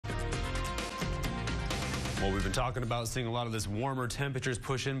Well, we've been talking about seeing a lot of this warmer temperatures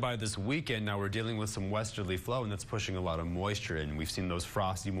push in by this weekend. Now we're dealing with some westerly flow, and that's pushing a lot of moisture in. We've seen those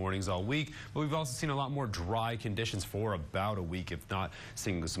frosty mornings all week, but we've also seen a lot more dry conditions for about a week, if not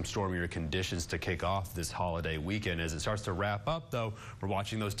seeing some stormier conditions to kick off this holiday weekend. As it starts to wrap up, though, we're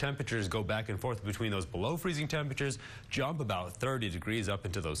watching those temperatures go back and forth between those below freezing temperatures, jump about 30 degrees up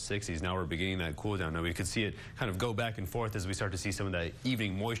into those 60s. Now we're beginning that cool down. Now we could see it kind of go back and forth as we start to see some of that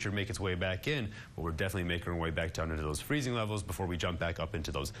evening moisture make its way back in, but we're definitely making our way back down into those freezing levels before we jump back up into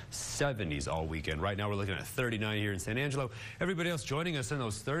those 70s all weekend. Right now we're looking at 39 here in San Angelo. Everybody else joining us in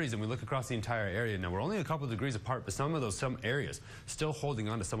those 30s, and we look across the entire area. Now we're only a couple of degrees apart, but some areas still holding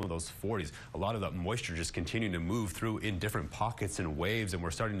on to some of those 40s. A lot of that moisture just continuing to move through in different pockets and waves, and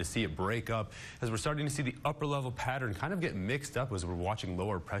we're starting to see it break up as we're starting to see the upper level pattern kind of get mixed up as we're watching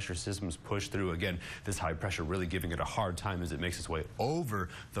lower pressure systems push through. Again, this high pressure really giving it a hard time as it makes its way over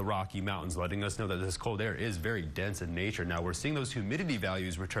the Rocky Mountains, letting us know that this cold air is very dense in nature. Now we're seeing those humidity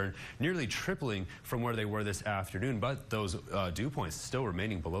values return, nearly tripling from where they were this afternoon, but those dew points still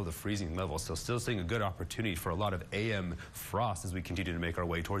remaining below the freezing level. So still seeing a good opportunity for a lot of AM frost as we continue to make our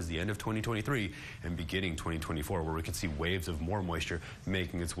way towards the end of 2023 and beginning 2024, where we can see waves of more moisture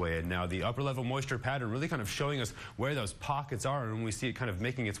making its way in. Now the upper level moisture pattern really kind of showing us where those pockets are, and when we see it kind of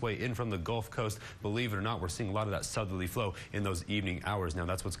making its way in from the Gulf Coast, believe it or not, we're seeing a lot of that southerly flow in those evening hours. Now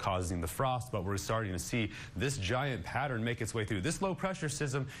that's what's causing the frost, but we're starting to see this giant pattern make its way through. This low pressure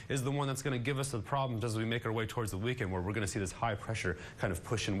system is the one that's going to give us the problems as we make our way towards the weekend, where we're going to see this high pressure kind of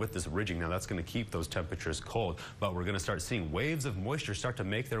pushing with this ridging. Now that's going to keep those temperatures cold, but we're going to start seeing waves of moisture start to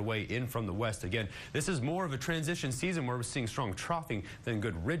make their way in from the west. Again, this is more of a transition season where we're seeing strong troughing than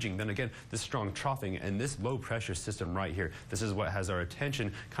good ridging. Then again, this strong troughing and this low pressure system right here, this is what has our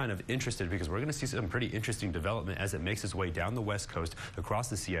attention kind of interested, because we're going to see some pretty interesting development as it makes its way down the west coast across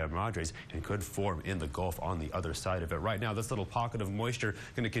the Sierra Madres and could form in the Gulf on the other side of it. Right now, this little pocket of moisture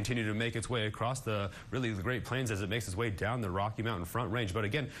going to continue to make its way across the Great Plains as it makes its way down the Rocky Mountain Front Range. But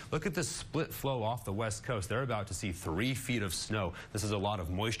again, look at this split flow off the west coast. They're about to see 3 feet of snow. This is a lot of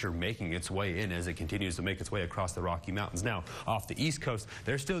moisture making its way in as it continues to make its way across the Rocky Mountains. Now, off the east coast,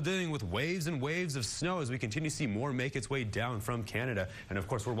 they're still dealing with waves and waves of snow as we continue to see more make its way down from Canada. And of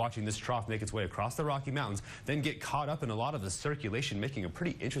course, we're watching this trough make its way across the Rocky Mountains, then get caught up in a lot of the circulation, making a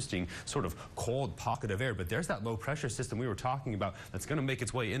pretty interesting sort of cold pocket of air. But there's that low pressure system we were talking about that's going to make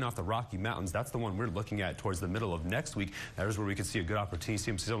its way in off the Rocky Mountains. That's the one we're looking at towards the middle of next week. That is where we could see a good opportunity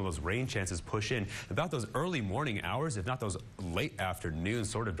to see some of those rain chances push in about those early morning hours, if not those late afternoons,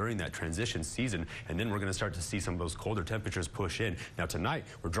 sort of during that transition season. And then we're going to start to see some of those colder temperatures push in. Now tonight,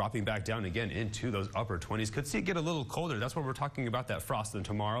 we're dropping back down again into those upper 20s. Could see it get a little colder. That's where we're talking about that frost. And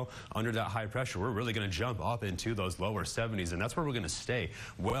tomorrow, under that high pressure, we're really going to jump up into those lower 70s. And that's where we're going to stay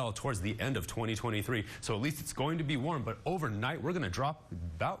well towards the end of 2023. So at least it's going to be warm, but overnight, we're going to drop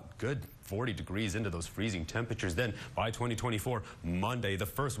about good 40 degrees into those freezing temperatures. Then by 2024, Monday, the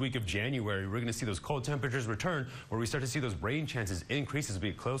first week of January, we're going to see those cold temperatures return, where we start to see those rain chances increase as we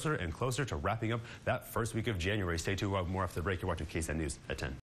get closer and closer to wrapping up that first week of January. Stay tuned. We'll have more after the break. You're watching KSAN News at 10.